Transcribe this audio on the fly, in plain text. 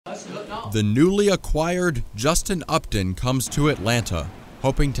The newly acquired Justin Upton comes to Atlanta,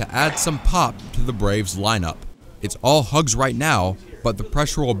 hoping to add some pop to the Braves lineup. It's all hugs right now, but the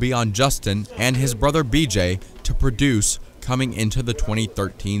pressure will be on Justin and his brother BJ to produce coming into the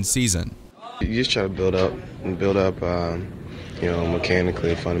 2013 season. You just try to build up,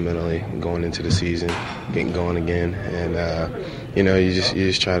 mechanically, fundamentally, going into the season, getting going again, and you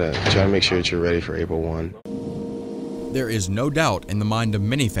just try to make sure that you're ready for April 1. There is no doubt in the mind of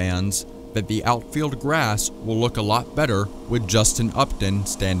many fans that the outfield grass will look a lot better with Justin Upton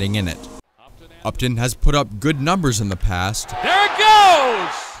standing in it. Upton has put up good numbers in the past. There it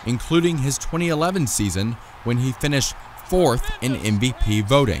goes! Including his 2011 season when he finished 4th in MVP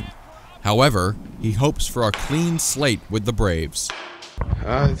voting. However, he hopes for a clean slate with the Braves.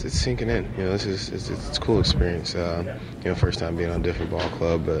 It's sinking in. It's a cool experience. First time being on a different ball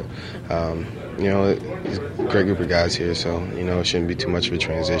club, but it's a great group of guys here, so it shouldn't be too much of a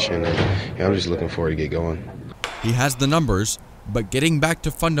transition. And I'm just looking forward to get going. He has the numbers, but getting back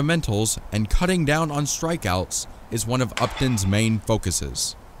to fundamentals and cutting down on strikeouts is one of Upton's main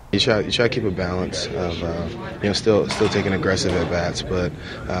focuses. You try to keep a balance of still taking aggressive at bats, but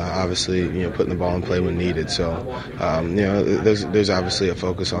obviously putting the ball in play when needed. So there's obviously a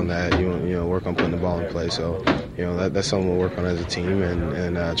focus on that. You work on putting the ball in play. So that's something we'll work on as a team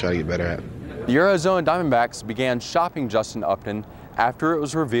and try to get better at. The Arizona Diamondbacks began shopping Justin Upton after it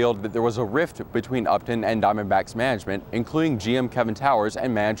was revealed that there was a rift between Upton and Diamondbacks management, including GM Kevin Towers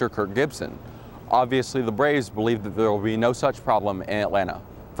and manager Kirk Gibson. Obviously, the Braves believe that there will be no such problem in Atlanta.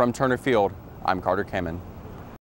 From Turner Field, I'm Carter Kamen.